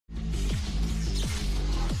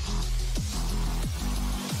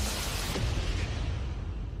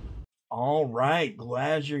All right,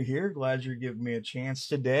 glad you're here. Glad you're giving me a chance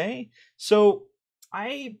today. So,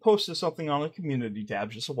 I posted something on the community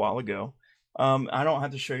tab just a while ago. I don't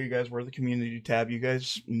have to show you guys where the community tab. You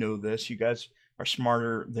guys know this. You guys are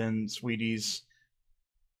smarter than Sweetie's.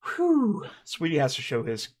 Whew. Sweetie has to show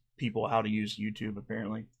his people how to use YouTube,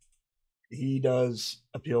 apparently. He does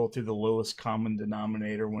appeal to the lowest common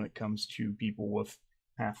denominator when it comes to people with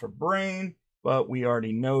half a brain, but we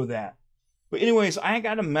already know that. But anyways, I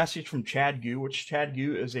got a message from Chad Gu, which Chad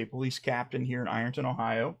Gu is a police captain here in Ironton,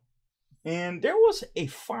 Ohio. And there was a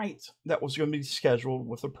fight that was going to be scheduled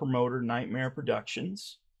with a promoter, Nightmare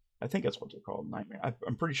Productions. I think that's what they're called, Nightmare.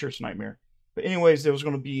 I'm pretty sure it's Nightmare. But anyways, there was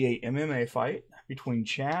going to be a MMA fight between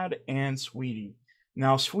Chad and Sweetie.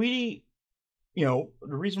 Now, Sweetie, the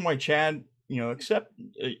reason why Chad,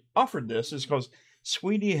 offered this is because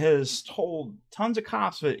Sweetie has told tons of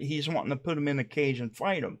cops that he's wanting to put him in a cage and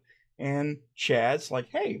fight him. And Chad's like,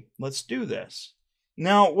 hey, let's do this.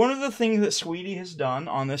 Now, one of the things that Sweetie has done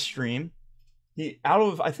on this stream, out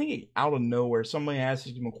of nowhere, somebody asked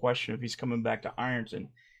him a question if he's coming back to Ironton.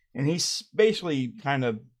 And he's basically kind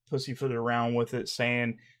of pussyfooted around with it,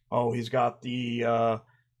 saying, oh, he's got the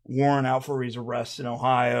warrant out for his arrest in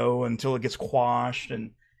Ohio until it gets quashed.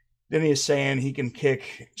 And then he's saying he can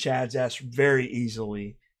kick Chad's ass very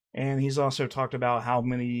easily. And he's also talked about how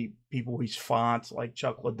many people he's fought, like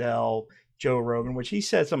Chuck Liddell, Joe Rogan, which he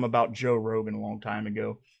said something about Joe Rogan a long time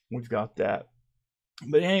ago. We've got that.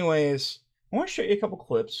 But anyways, I want to show you a couple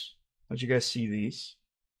clips. Let you guys see these.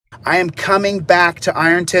 I am coming back to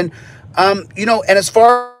Ironton. And as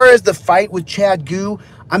far as the fight with Chad Gu,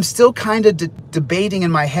 I'm still kind of debating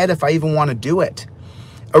in my head if I even want to do it.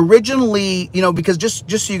 Originally, because just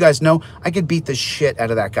so you guys know, I could beat the shit out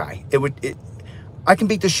of that guy. I can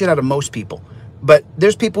beat the shit out of most people, but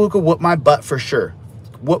there's people who could whoop my butt for sure.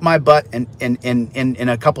 Whoop my butt in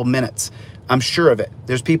a couple minutes. I'm sure of it.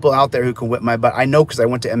 There's people out there who can whip my butt. I know because I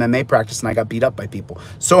went to MMA practice and I got beat up by people.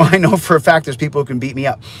 So I know for a fact there's people who can beat me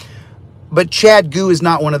up. But Chad Gu is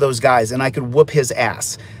not one of those guys, and I could whoop his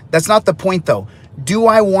ass. That's not the point, though. Do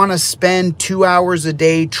I want to spend 2 hours a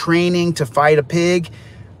day training to fight a pig?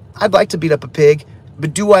 I'd like to beat up a pig.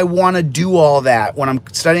 But do I want to do all that when I'm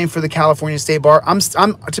studying for the California State Bar? I'm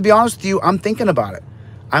to be honest with you, I'm thinking about it.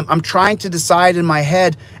 I'm trying to decide in my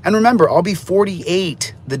head. And remember, I'll be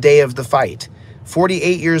 48 the day of the fight.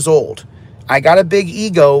 48 years old. I got a big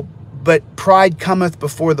ego, but pride cometh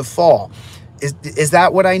before the fall. Is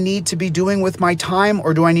that what I need to be doing with my time,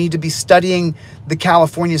 or do I need to be studying the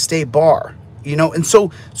California State Bar? And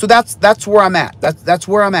so that's where I'm at. That's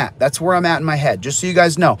where I'm at. That's where I'm at in my head, just so you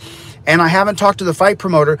guys know. And I haven't talked to the fight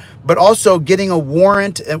promoter, but also getting a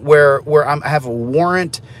warrant where I have a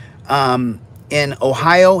warrant in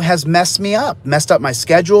Ohio has messed up my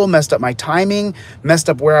schedule, messed up my timing, messed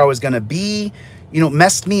up where I was going to be,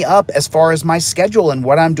 messed me up as far as my schedule and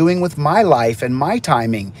what I'm doing with my life and my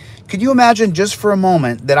timing. Could you imagine just for a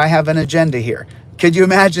moment that I have an agenda here? Could you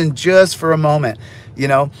imagine just for a moment,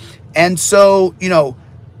 And so,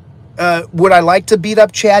 would I like to beat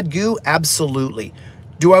up Chad Gu? Absolutely.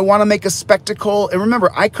 Do I want to make a spectacle? And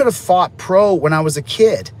remember, I could have fought pro when I was a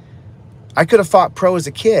kid. I could have fought pro as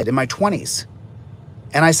a kid in my 20s.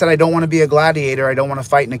 And I said, I don't want to be a gladiator. I don't want to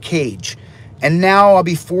fight in a cage. And now I'll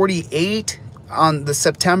be 48 on the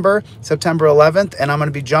September 11th, and I'm going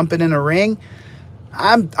to be jumping in a ring.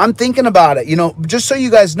 I'm thinking about it. Just so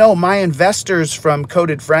you guys know, my investors from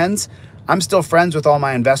Coded Friends, I'm still friends with all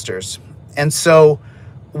my investors. And so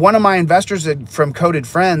one of my investors from Coded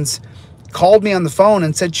Friends called me on the phone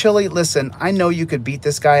and said, Chili, listen, I know you could beat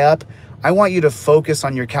this guy up. I want you to focus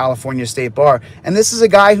on your California State Bar. And this is a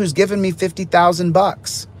guy who's given me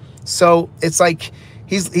 $50,000. So it's like,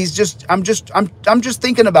 I'm just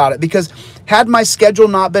thinking about it, because had my schedule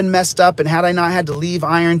not been messed up and had I not had to leave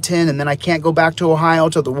Ironton and then I can't go back to Ohio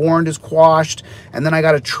till the warrant is quashed and then I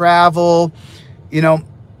got to travel,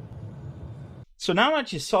 So now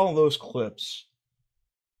that you saw those clips,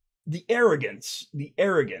 the arrogance.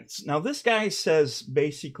 Now, this guy says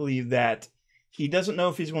basically that he doesn't know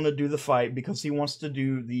if he's going to do the fight because he wants to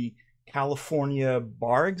do the California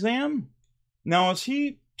bar exam. Now, is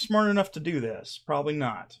he smart enough to do this? Probably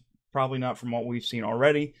not. Probably not from what we've seen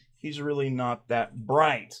already. He's really not that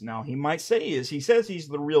bright. Now, he might say he says he's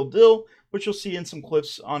the real deal, which you'll see in some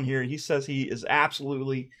clips on here. He says he is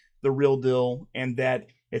absolutely the real deal, and that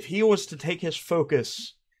if he was to take his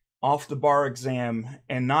focus off the bar exam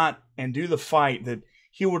and do the fight, that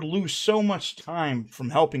he would lose so much time from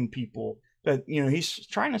helping people. That he's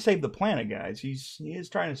trying to save the planet, guys. He is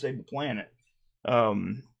trying to save the planet.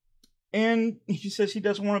 And he says he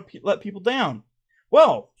doesn't want to let people down.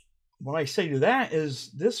 Well, what I say to that is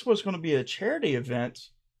this was going to be a charity event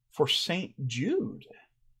for St. Jude.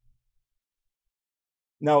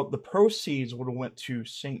 Now, the proceeds would have went to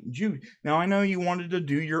St. Jude. Now, I know you wanted to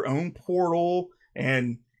do your own portal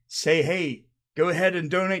and say, hey, go ahead and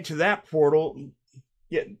donate to that portal.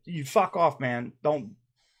 Yeah, you fuck off, man. Don't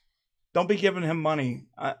be giving him money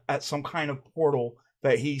at some kind of portal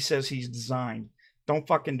that he says he's designed. Don't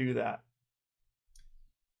fucking do that.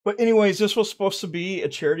 But anyways, this was supposed to be a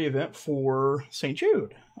charity event for St.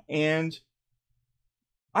 Jude. And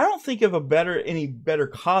I don't think of any better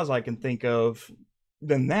cause I can think of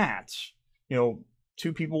than that. You know,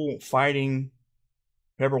 two people fighting,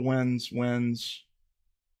 whoever wins.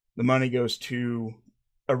 The money goes to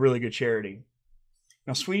a really good charity.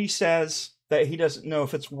 Now, Sweetie says that he doesn't know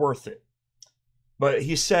if it's worth it. But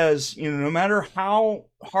he says, you know, no matter how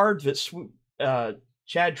hard that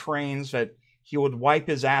Chad trains, that he would wipe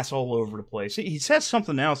his ass all over the place. He says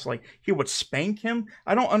something else, like he would spank him.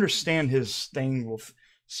 I don't understand his thing with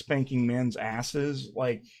spanking men's asses.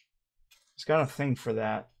 Like, he's got a thing for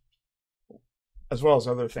that, as well as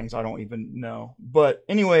other things I don't even know. But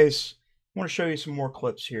anyways, I want to show you some more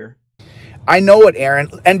clips here. I know it, Aaron.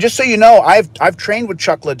 And just so you know, I've trained with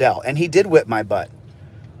Chuck Liddell, and he did whip my butt.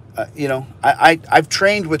 You know, I've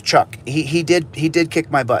trained with Chuck. He did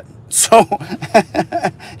kick my butt. So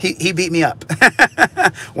he beat me up.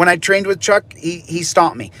 When I trained with Chuck, he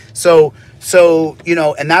stomped me. So you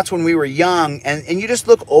know, and that's when we were young, and you just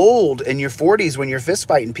look old in your 40s when you're fist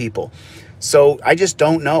fighting people. So I just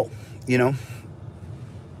don't know, you know.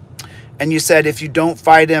 And you said if you don't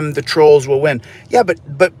fight him, the trolls will win. Yeah,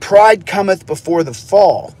 but pride cometh before the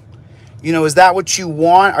fall. You know, is that what you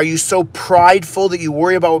want? Are you so prideful that you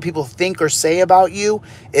worry about what people think or say about you?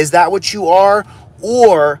 Is that what you are?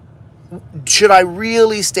 Or should I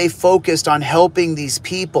really stay focused on helping these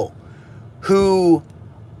people who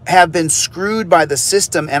have been screwed by the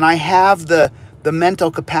system, and I have the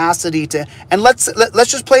mental capacity to, and let's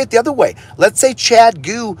just play it the other way. Let's say Chad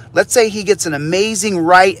Goo, let's say he gets an amazing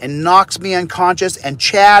right and knocks me unconscious, and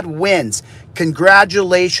Chad wins.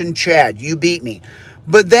 Congratulations, Chad, you beat me.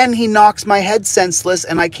 But then he knocks my head senseless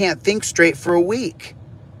and I can't think straight for a week.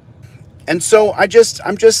 And so I'm just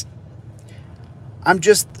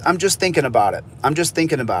thinking about it. I'm just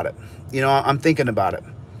thinking about it. You know, I'm thinking about it.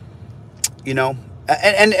 You know,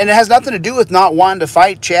 and it has nothing to do with not wanting to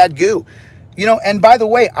fight Chad Goo. You know, and by the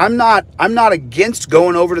way, I'm not against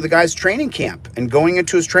going over to the guy's training camp and going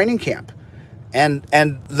into his training camp. And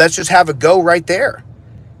let's just have a go right there.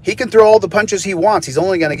 He can throw all the punches he wants. He's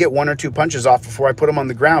only going to get 1 or 2 punches off before I put him on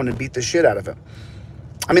the ground and beat the shit out of him.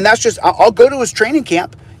 I mean, that's just, I'll go to his training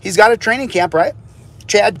camp. He's got a training camp, right?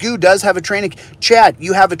 Chad Goo does have a training. Chad,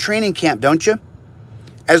 you have a training camp, don't you?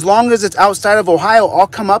 As long as it's outside of Ohio, I'll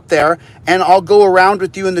come up there and I'll go around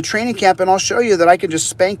with you in the training camp and I'll show you that I can just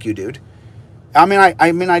spank you, dude. I mean,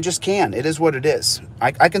 I just can. It is what it is.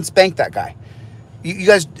 I can spank that guy. You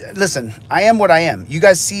guys, listen, I am what I am. You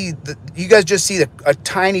guys just see a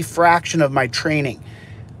tiny fraction of my training.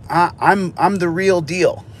 I'm the real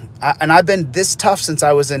deal. And I've been this tough since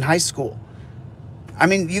I was in high school. I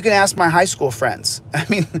mean, you can ask my high school friends. I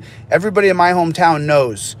mean, everybody in my hometown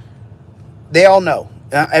knows. They all know.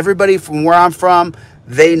 Everybody from where I'm from,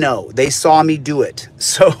 they know. They saw me do it.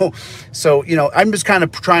 So you know, I'm just kind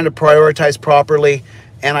of trying to prioritize properly,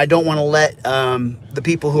 and I don't want to let the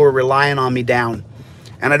people who are relying on me down.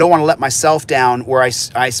 And I don't want to let myself down where I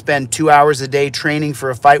spend 2 hours a day training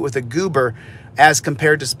for a fight with a goober as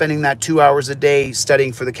compared to spending that 2 hours a day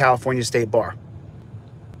studying for the California State Bar.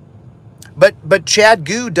 But Chad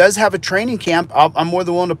Goo does have a training camp. I'm more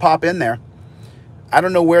than willing to pop in there. I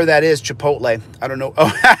don't know where that is, Chipotle. I don't know.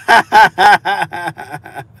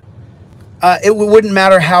 It wouldn't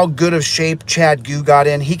matter how good of shape Chad Goo got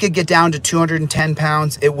in. He could get down to 210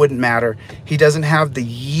 pounds. It wouldn't matter. He doesn't have the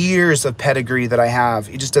years of pedigree that I have.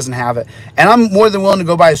 He just doesn't have it. And I'm more than willing to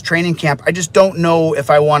go by his training camp. I just don't know if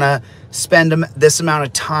I want to spend this amount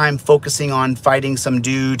of time focusing on fighting some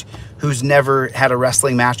dude who's never had a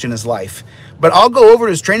wrestling match in his life. But I'll go over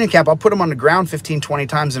to his training camp. I'll put him on the ground 15, 20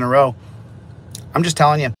 times in a row. I'm just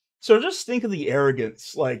telling you. So just think of the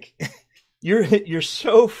arrogance. Like, you're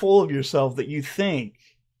so full of yourself that you think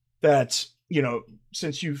that, you know,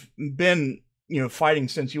 since you've been, you know, fighting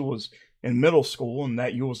since you was in middle school and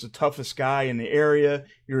that you was the toughest guy in the area,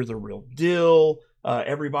 you're the real deal.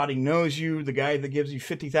 Everybody knows you. The guy that gives you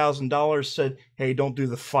 $50,000 said, hey, don't do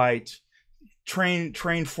the fight. Train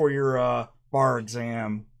for your bar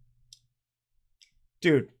exam.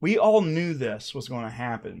 Dude, we all knew this was going to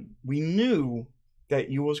happen. We knew that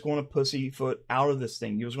you was going to pussyfoot out of this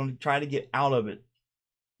thing. You was going to try to get out of it.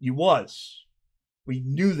 You was. We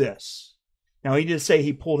knew this. Now, he did say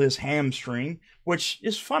he pulled his hamstring, which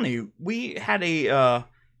is funny. We had a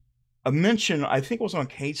mention, I think it was on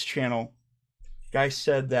Kate's channel. Guy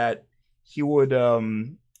said that he would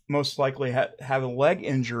most likely have a leg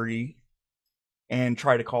injury and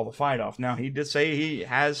try to call the fight off. Now, he did say he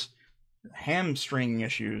has hamstring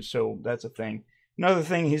issues, so that's a thing. Another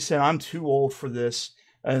thing, he said, I'm too old for this,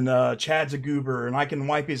 and Chad's a goober, and I can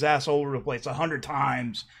wipe his ass all over the place 100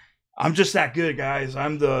 times. I'm just that good, guys.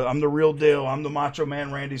 I'm the real deal. I'm the Macho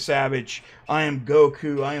Man Randy Savage. I am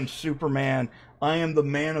Goku. I am Superman. I am the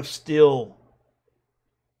Man of Steel.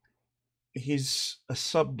 He's a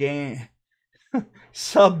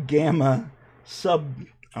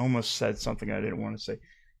I almost said something I didn't want to say.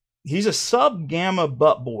 He's a sub-gamma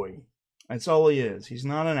butt boy. That's all he is. He's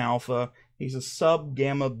not an alpha. He's a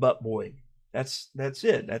sub-gamma butt boy. That's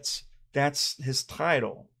it. That's his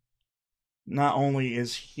title. Not only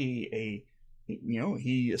is he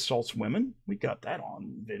he assaults women. We got that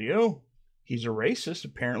on video. He's a racist,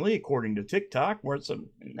 apparently, according to TikTok. Isn't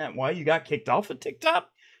that why you got kicked off of TikTok?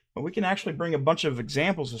 But we can actually bring a bunch of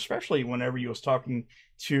examples, especially whenever you was talking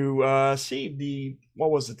to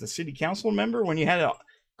the city council member, when you had to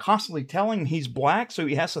constantly tell him he's black, so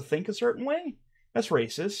he has to think a certain way. That's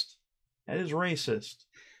racist. That is racist.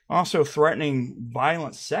 Also threatening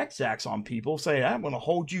violent sex acts on people. Say, I'm going to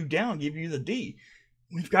hold you down, give you the D.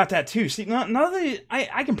 We've got that too. See, none of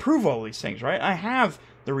I can prove all these things, right? I have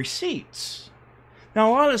the receipts. Now,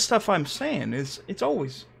 a lot of the stuff I'm saying it's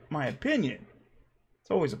always my opinion.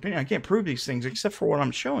 It's always opinion. I can't prove these things except for what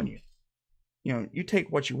I'm showing you. You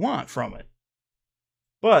take what you want from it.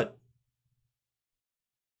 But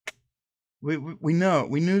we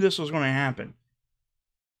knew this was going to happen.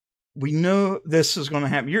 We know this is going to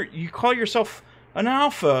happen. You call yourself an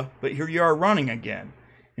alpha, but here you are running again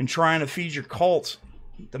and trying to feed your cult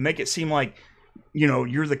to make it seem like,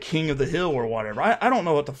 you're the king of the hill or whatever. I don't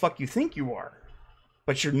know what the fuck you think you are,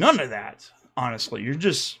 but you're none of that. Honestly, you're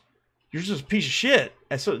just a piece of shit.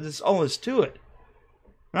 That's all there is to it.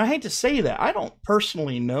 And I hate to say that. I don't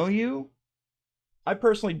personally know you. I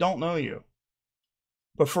personally don't know you.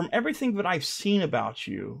 But from everything that I've seen about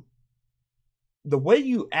you, the way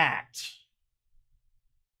you act,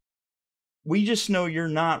 we just know you're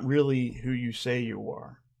not really who you say you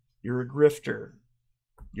are. You're a grifter.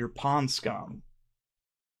 You're pond scum.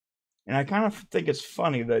 And I kind of think it's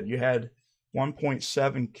funny that you had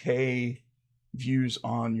 1.7K views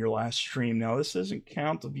on your last stream. Now, this doesn't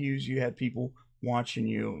count the views you had people watching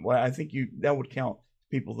you. Well, I think that would count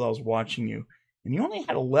people that was watching you. And you only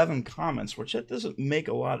had 11 comments, which that doesn't make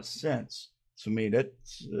a lot of sense to me.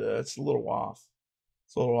 That's a little off.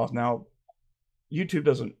 It's a little off. Now, YouTube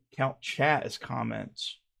doesn't count chat as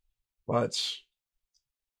comments, but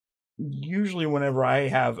usually whenever I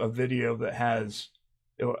have a video that has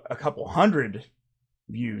a couple hundred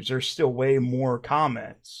views, there's still way more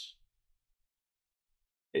comments.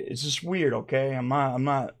 It's just weird, okay? I'm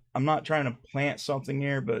not trying to plant something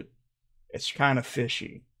here, but it's kind of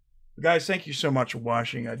fishy. But guys, thank you so much for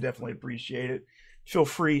watching. I definitely appreciate it. Feel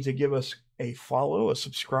free to give us a follow, a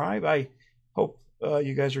subscribe. I hope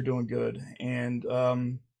you guys are doing good. And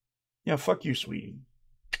fuck you, sweetie.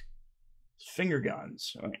 Finger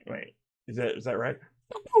guns. Wait. Is that right?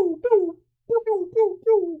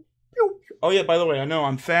 Oh yeah, by the way, I know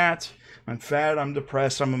I'm fat. I'm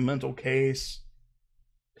depressed. I'm a mental case.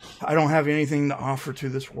 I don't have anything to offer to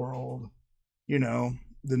this world. The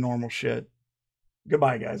normal shit.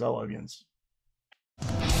 Goodbye, guys. I love yous.